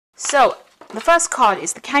So the first card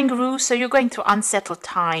is the kangaroo. So you're going through unsettled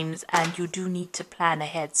times and you do need to plan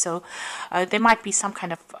ahead. So there might be some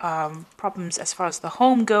kind of problems as far as the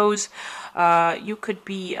home goes. You could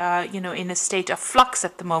be, in a state of flux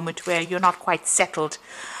at the moment where you're not quite settled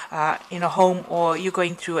in a home, or you're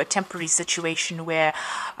going through a temporary situation where,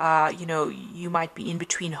 you might be in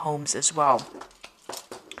between homes as well.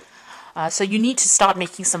 So you need to start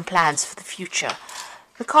making some plans for the future.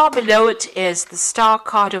 The card below it is the star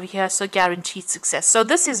card over here, so guaranteed success. So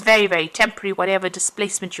this is very, very temporary, whatever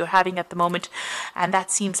displacement you're having at the moment, and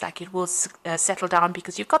that seems like it will settle down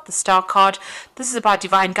because you've got the star card. This is about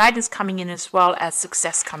divine guidance coming in as well as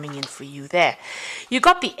success coming in for you there. You've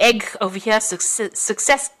got the egg over here,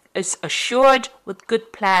 success is assured with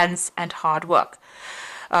good plans and hard work.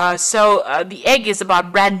 So the egg is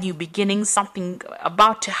about brand new beginnings, something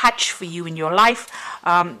about to hatch for you in your life.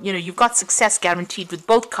 You've got success guaranteed with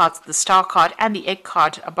both cards, the star card and the egg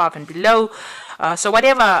card above and below. So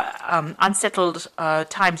whatever unsettled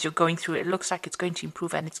times you're going through, it looks like it's going to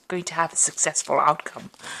improve and it's going to have a successful outcome.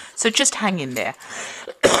 So just hang in there.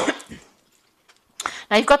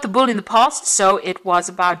 Now you've got the bull in the past, so it was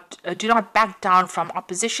about do not back down from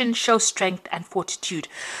opposition, show strength and fortitude.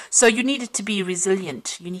 So you needed to be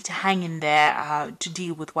resilient. You need to hang in there to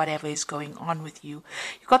deal with whatever is going on with you.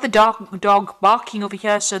 You've got the dog barking over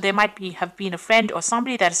here, so there might have been a friend or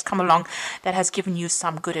somebody that has come along that has given you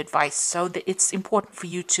some good advice. So it's important for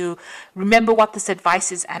you to remember what this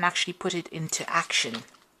advice is and actually put it into action.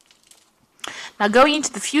 Now going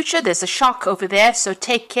into the future, there's a shark over there, so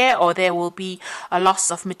take care or there will be a loss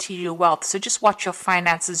of material wealth. So just watch your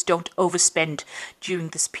finances, don't overspend during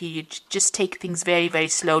this period. Just take things very, very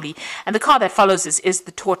slowly. And the card that follows is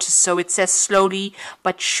the tortoise, so it says slowly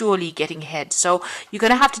but surely getting ahead. So you're going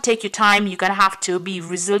to have to take your time, you're going to have to be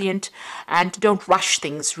resilient and don't rush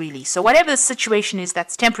things really. So whatever the situation is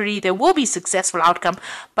that's temporary, there will be successful outcome,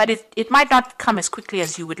 but it might not come as quickly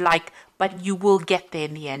as you would like, but you will get there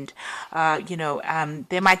in the end.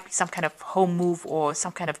 There might be some kind of home move or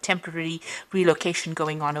some kind of temporary relocation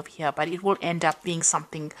going on over here, but it will end up being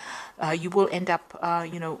something, you will end up,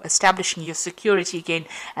 establishing your security again,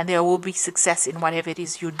 and there will be success in whatever it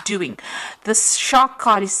is you're doing. This shark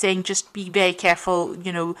card is saying just be very careful,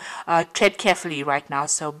 tread carefully right now,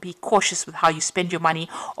 so be cautious with how you spend your money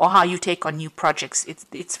or how you take on new projects.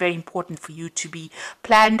 It's very important for you to be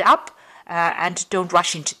planned up, and don't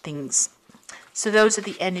rush into things. So those are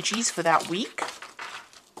the energies for that week.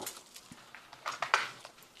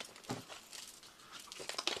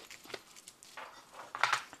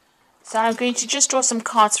 So I'm going to just draw some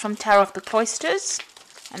cards from Tarot of the Cloisters,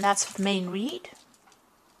 and that's for the main read.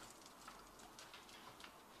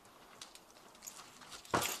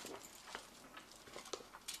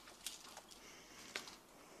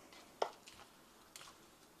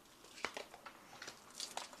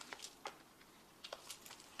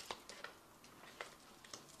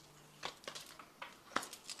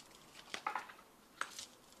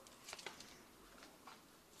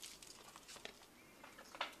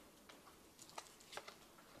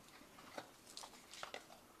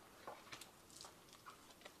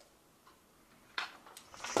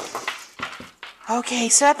 Okay,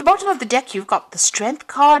 so at the bottom of the deck, you've got the Strength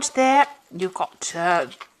card there. You've got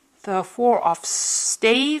the Four of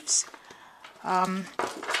Staves.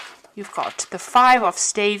 You've got the Five of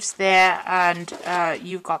Staves there, and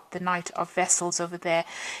you've got the Knight of Vessels over there.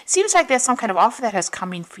 It seems like there's some kind of offer that has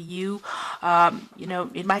come in for you.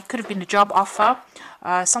 It could have been a job offer,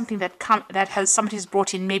 something that somebody's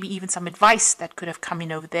brought in, maybe even some advice that could have come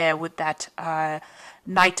in over there with that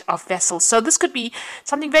Knight of Vessels. So this could be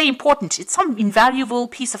something very important. It's some invaluable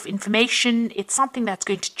piece of information. It's something that's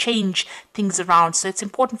going to change things around. So it's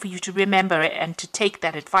important for you to remember it and to take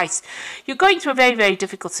that advice. You're going through a very, very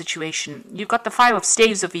difficult situation. You've got the Five of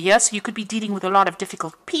Staves over here, so you could be dealing with a lot of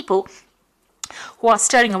difficult people who are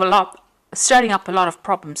stirring up a lot of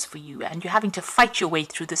problems for you, and you're having to fight your way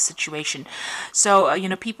through this situation. So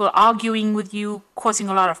people arguing with you, causing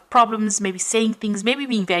a lot of problems, maybe saying things, maybe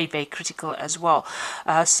being very, very critical as well.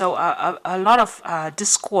 So a lot of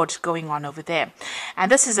discord going on over there, and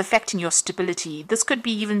this is affecting your stability. This could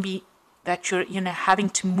even be that you're having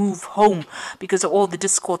to move home because of all the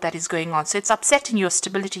discord that is going on. So it's upsetting your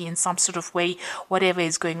stability in some sort of way, whatever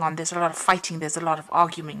is going on. There's a lot of fighting, there's a lot of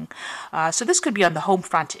arguing. So this could be on the home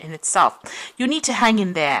front in itself. You need to hang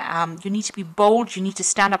in there. You need to be bold. You need to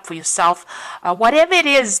stand up for yourself. Whatever it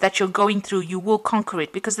is that you're going through, you will conquer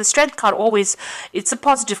it, because the Strength card always, it's a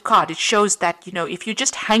positive card. It shows that, if you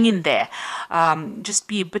just hang in there, just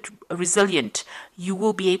be a bit resilient, you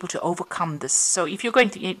will be able to overcome this. So if you're going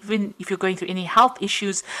through, even if you're going through any health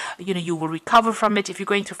issues, you will recover from it. If you're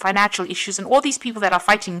going through financial issues, and all these people that are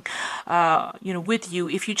fighting, with you,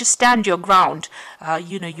 if you just stand your ground,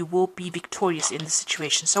 you will be victorious in the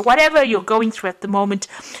situation. So whatever you're going through at the moment,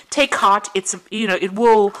 take heart. It's, it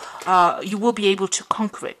will, you will be able to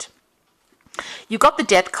conquer it. You got the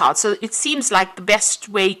death card, so it seems like the best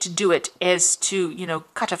way to do it is to,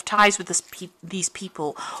 cut off ties with these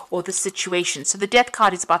people or the situation. So the death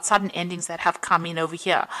card is about sudden endings that have come in over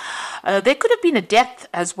here. There could have been a death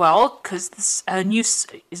as well, because this news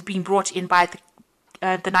is being brought in by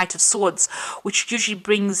the Knight of Swords, which usually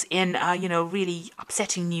brings in, really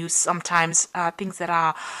upsetting news sometimes, things that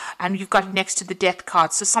are, and you've got it next to the death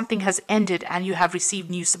card. So something has ended and you have received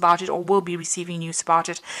news about it, or will be receiving news about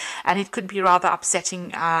it. And it could be rather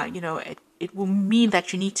upsetting, it will mean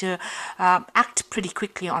that you need to act pretty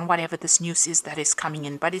quickly on whatever this news is that is coming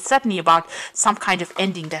in. But it's certainly about some kind of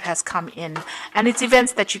ending that has come in. And it's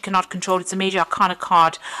events that you cannot control. It's a major arcana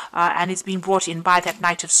card, and it's being brought in by that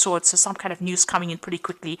Knight of Swords. So some kind of news coming in pretty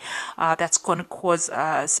quickly that's going to cause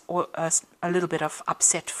a little bit of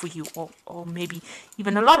upset for you, or maybe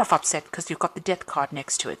even a lot of upset, because you've got the death card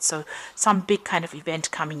next to it. So some big kind of event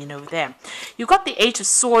coming in over there. You've got the Eight of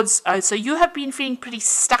Swords. So you have been feeling pretty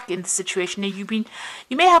stuck in the situation. You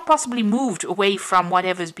may have possibly moved away from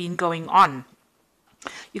whatever's been going on.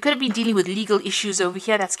 You could have been dealing with legal issues over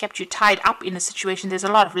here that's kept you tied up in a situation. There's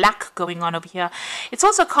a lot of lack going on over here. It's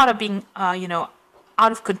also kind of being, out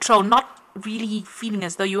of control, not really feeling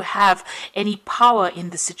as though you have any power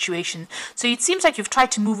in the situation. So it seems like you've tried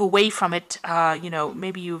to move away from it.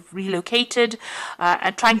 Maybe you've relocated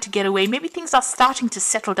and trying to get away. Maybe things are starting to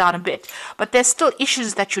settle down a bit, but there's still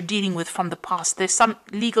issues that you're dealing with from the past. There's some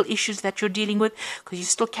legal issues that you're dealing with because you're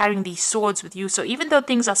still carrying these swords with you. So even though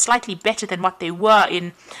things are slightly better than what they were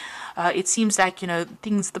in, it seems like,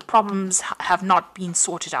 the problems have not been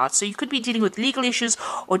sorted out. So you could be dealing with legal issues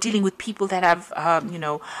or dealing with people that have,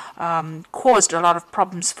 caused a lot of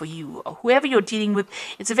problems for you. Whoever you're dealing with,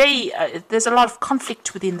 it's there's a lot of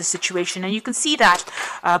conflict within the situation. And you can see that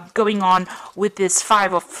going on with this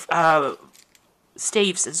Five of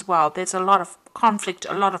Staves as well. There's a lot of conflict,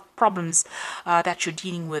 a lot of problems that you're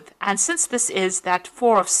dealing with. And since this is that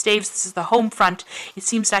Four of Staves, this is the home front, it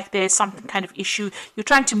seems like there's some kind of issue. You're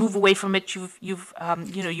trying to move away from it. You've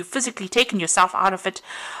physically taken yourself out of it,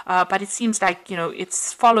 but it seems like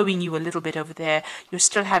it's following you a little bit over there. You're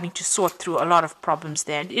still having to sort through a lot of problems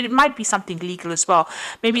there. And it might be something legal as well.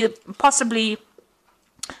 Maybe possibly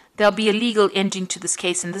there'll be a legal ending to this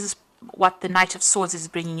case, and this is what the Knight of Swords is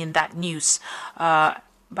bringing in, that news.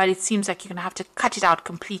 But it seems like you're going to have to cut it out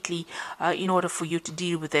completely in order for you to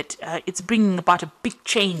deal with it. It's bringing about a big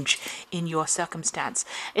change in your circumstance.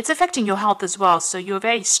 It's affecting your health as well. So you're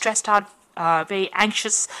very stressed out, very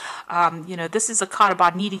anxious. This is a card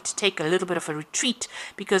about needing to take a little bit of a retreat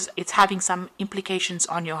because it's having some implications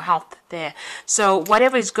on your health there. So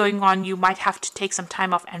whatever is going on, you might have to take some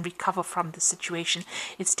time off and recover from the situation.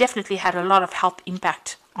 It's definitely had a lot of health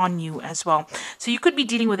impact on you as well. So you could be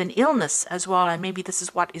dealing with an illness as well, and maybe this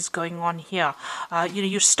is what is going on here.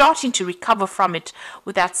 You're starting to recover from it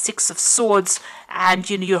with that Six of Swords, and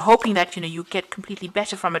you're hoping that you get completely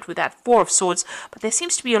better from it with that Four of Swords. But there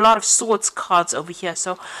seems to be a lot of swords cards over here.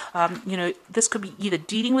 So this could be either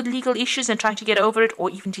dealing with legal issues and trying to get over it, or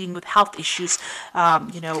even dealing with health issues,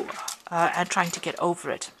 and trying to get over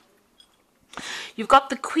it. You've got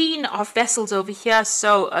the Queen of Vessels over here,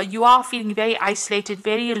 so you are feeling very isolated,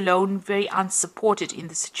 very alone, very unsupported in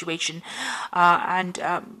the situation, and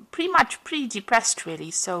pretty depressed,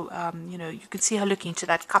 really. So, you can see her looking into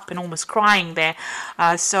that cup and almost crying there.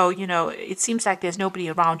 So, it seems like there's nobody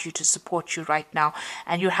around you to support you right now,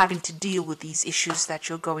 and you're having to deal with these issues that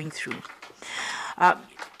you're going through.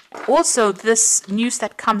 Also, this news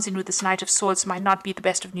that comes in with this Knight of Swords might not be the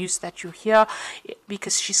best of news that you hear,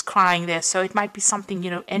 because she's crying there. So it might be something,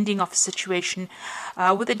 ending of a situation.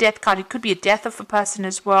 With the death card, it could be a death of a person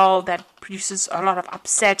as well that produces a lot of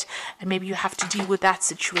upset, and maybe you have to deal with that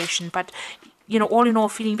situation. But all in all,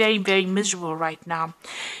 feeling very, very miserable right now.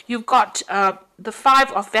 You've got the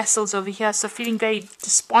Five of Vessels over here, so feeling very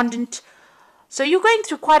despondent. So you're going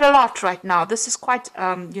through quite a lot right now. This is quite,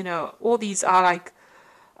 all these are like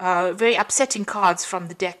very upsetting cards from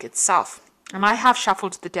the deck itself. And I have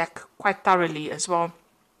shuffled the deck quite thoroughly as well.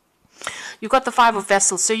 You've got the Five of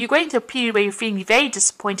Vessels. So you're going through a period where you're feeling very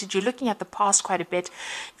disappointed. You're looking at the past quite a bit,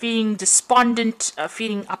 feeling despondent,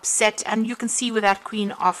 feeling upset. And you can see with that Queen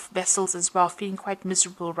of Vessels as well, feeling quite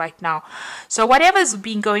miserable right now. So whatever's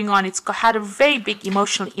been going on, it's had a very big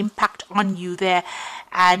emotional impact on you there.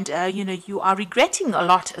 and you are regretting a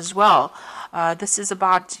lot as well. This is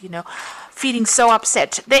about feeling so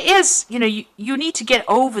upset. There is you need to get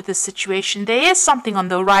over this situation. There is something on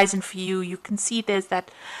the horizon for you. You can see there's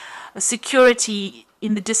that security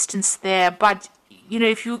in the distance there, but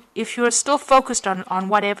if you're still focused on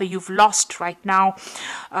whatever you've lost right now,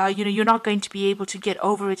 you're not going to be able to get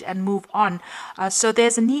over it and move on. So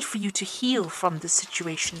there's a need for you to heal from the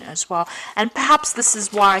situation as well. And perhaps this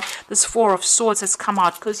is why this Four of Swords has come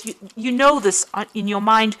out, because you know this in your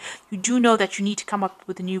mind. You do know that you need to come up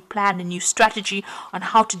with a new plan, a new strategy on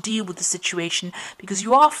how to deal with the situation, because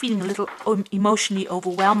you are feeling a little emotionally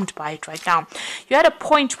overwhelmed by it right now. You're at a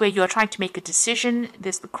point where you're trying to make a decision.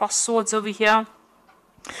 There's the cross swords over here.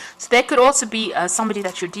 So there could also be somebody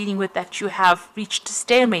that you're dealing with that you have reached a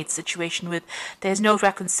stalemate situation with. There's no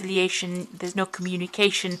reconciliation, there's no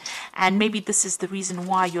communication, and maybe this is the reason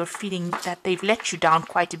why you're feeling that they've let you down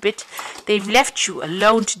quite a bit. They've left you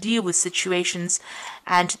alone to deal with situations,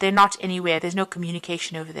 and they're not anywhere. There's no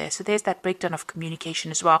communication over there. So there's that breakdown of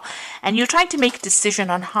communication as well. And you're trying to make a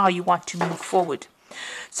decision on how you want to move forward.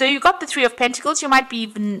 So you got the Three of Pentacles. You might be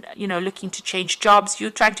even, looking to change jobs. You're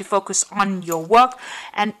trying to focus on your work.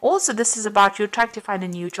 And also this is about you're trying to find a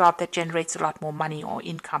new job that generates a lot more money or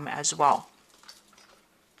income as well.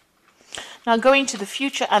 Now going to the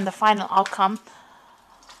future and the final outcome.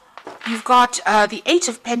 You've got the Eight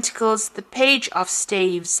of Pentacles, the Page of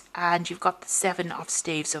Staves, and you've got the Seven of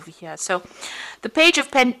Staves over here. So the Eight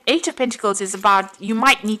of Pentacles is about you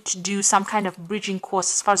might need to do some kind of bridging course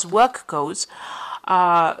as far as work goes,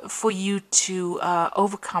 for you to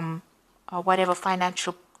overcome whatever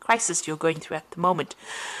financial crisis you're going through at the moment.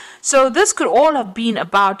 So this could all have been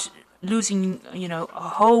about losing, a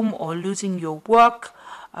home, or losing your work,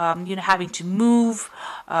 having to move,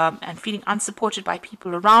 and feeling unsupported by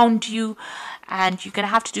people around you, and you're going to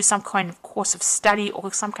have to do some kind of course of study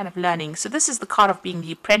or some kind of learning. So this is the card of being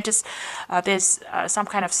the apprentice. There's some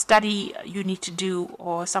kind of study you need to do,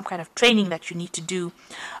 or some kind of training that you need to do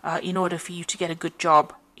in order for you to get a good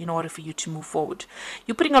job, in order for you to move forward.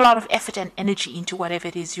 You're putting a lot of effort and energy into whatever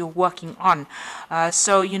it is you're working on.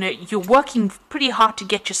 So you're working pretty hard to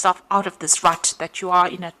get yourself out of this rut that you are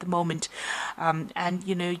in at the moment. And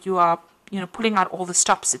you are pulling out all the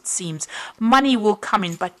stops, it seems. Money will come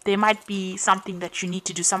in, but there might be something that you need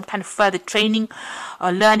to do, some kind of further training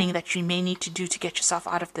or learning that you may need to do to get yourself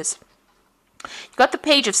out of this. You've got the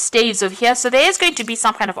Page of Staves over here, so there is going to be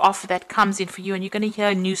some kind of offer that comes in for you, and you're going to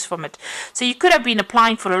hear news from it. So you could have been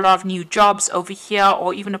applying for a lot of new jobs over here,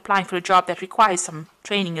 or even applying for a job that requires some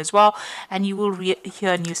training as well, and you will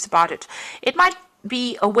hear news about it. It might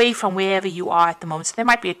be away from wherever you are at the moment, so there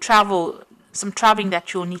might be some traveling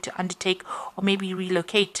that you'll need to undertake, or maybe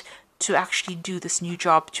relocate to actually do this new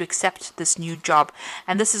job, to accept this new job.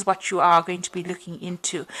 And this is what you are going to be looking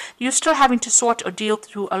into. You're still having to sort or deal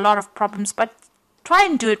through a lot of problems, but try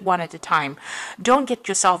and do it one at a time. Don't get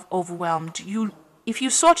yourself overwhelmed. If you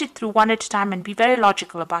sort it through one at a time and be very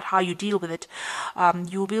logical about how you deal with it,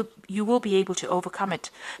 you will be able to overcome it.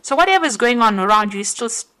 So whatever is going on around you is still,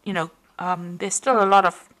 there's still a lot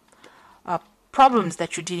of problems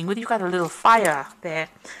that you're dealing with. You've got a little fire there,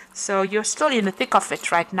 so you're still in the thick of it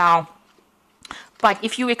right now. But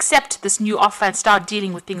if you accept this new offer and start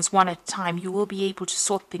dealing with things one at a time, you will be able to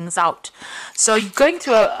sort things out. So you're going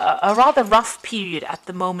through a rather rough period at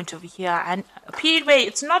the moment over here, and a period where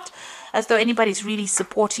it's not as though anybody's really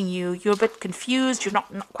supporting you. You're a bit confused. You're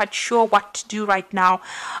not quite sure what to do right now,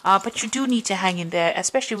 but you do need to hang in there,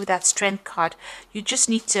 especially with that Strength card. You just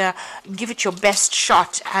need to give it your best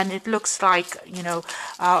shot, and it looks like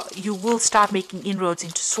you will start making inroads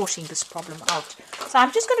into sorting this problem out. So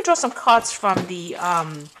I'm just going to draw some cards from the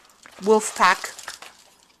Wolf Pack,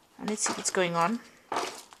 and let's see what's going on.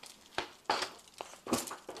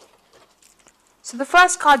 So the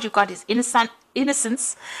first card you've got is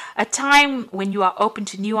Innocence, a time when you are open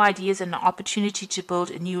to new ideas and an opportunity to build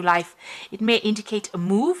a new life. It may indicate a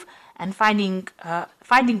move and finding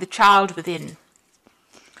the child within.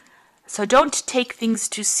 So don't take things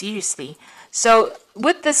too seriously. So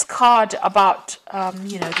with this card about,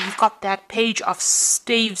 you've got that Page of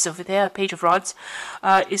Staves over there, Page of Rods,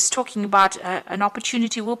 is talking about an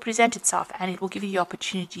opportunity will present itself, and it will give you the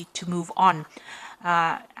opportunity to move on.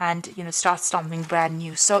 And start something brand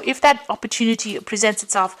new. So if that opportunity presents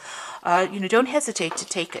itself, don't hesitate to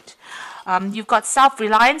take it. You've got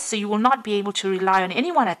self-reliance, so you will not be able to rely on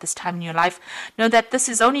anyone at this time in your life. Know that this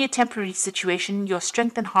is only a temporary situation. Your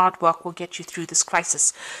strength and hard work will get you through this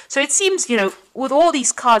crisis. So it seems, with all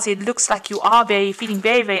these cards, it looks like you are feeling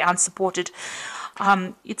very, very unsupported.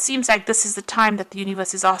 It seems like this is the time that the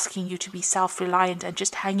universe is asking you to be self-reliant and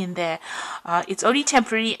just hang in there. It's only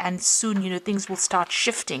temporary, and soon, things will start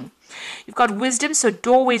shifting. You've got wisdom, so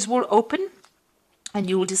doorways will open and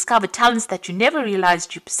you will discover talents that you never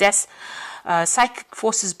realized you possess. Psychic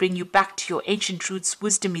forces bring you back to your ancient roots.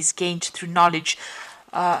 Wisdom is gained through knowledge.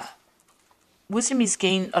 Wisdom is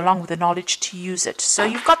gained along with the knowledge to use it. So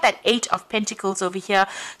you've got that 8 of Pentacles over here.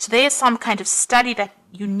 So there is some kind of study that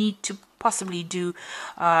you need to possibly do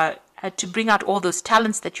to bring out all those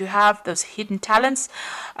talents that you have, those hidden talents.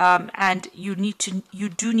 And you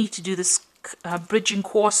do need to do this bridging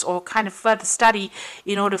course or kind of further study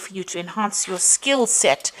in order for you to enhance your skill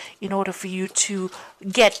set, in order for you to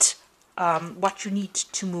get what you need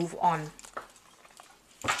to move on.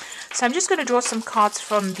 So I'm just going to draw some cards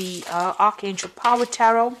from the Archangel Power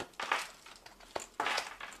Tarot.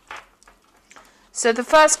 So the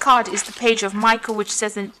first card is the Page of Michael, which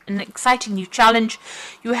says an exciting new challenge.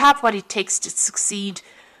 You have what it takes to succeed.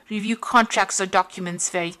 Review contracts or documents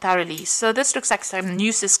very thoroughly. So this looks like some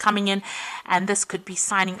news is coming in, and this could be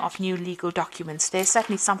signing off new legal documents. There's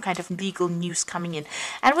certainly some kind of legal news coming in.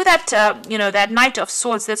 And with that, that Knight of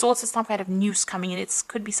Swords, there's also some kind of news coming in. It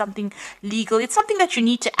could be something legal. It's something that you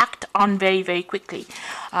need to act on very, very quickly.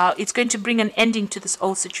 It's going to bring an ending to this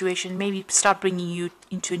old situation, maybe start bringing you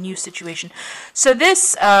into a new situation. So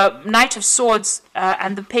this Knight of Swords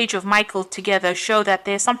and the Page of Michael together show that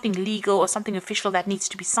there's something legal or something official that needs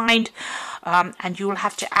to be signed, and you will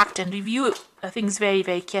have to act and review things very,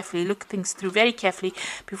 very carefully, look things through very carefully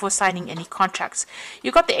before signing any contracts.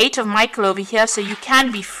 You've got the 8 of Michael over here, so you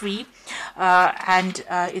can be free, and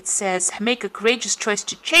it says make a courageous choice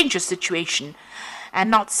to change your situation and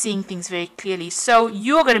not seeing things very clearly. So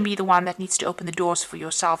you're going to be the one that needs to open the doors for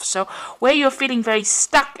yourself. So where you're feeling very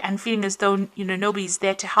stuck and feeling as though nobody's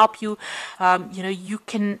there to help you, you're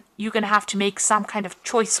going to have to make some kind of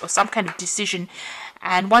choice or some kind of decision.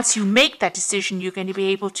 And once you make that decision, you're going to be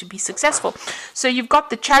able to be successful. So you've got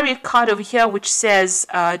the Chariot card over here, which says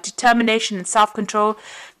determination and self-control,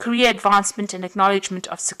 career advancement and acknowledgement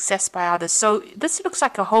of success by others. So this looks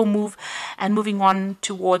like a whole move and moving on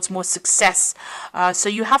towards more success. So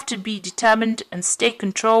you have to be determined and stay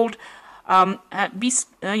controlled. Have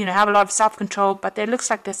a lot of self-control, but there looks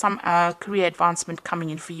like there's some career advancement coming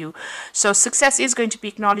in for you. So success is going to be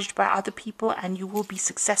acknowledged by other people, and you will be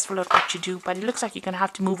successful at what you do, but it looks like you're going to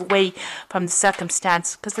have to move away from the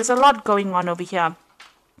circumstance because there's a lot going on over here.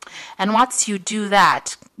 And once you do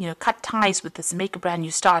that, cut ties with this and make a brand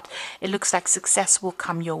new start, it looks like success will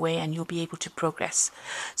come your way and you'll be able to progress.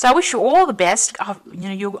 So I wish you all the best.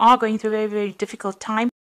 You are going through a very, very difficult time,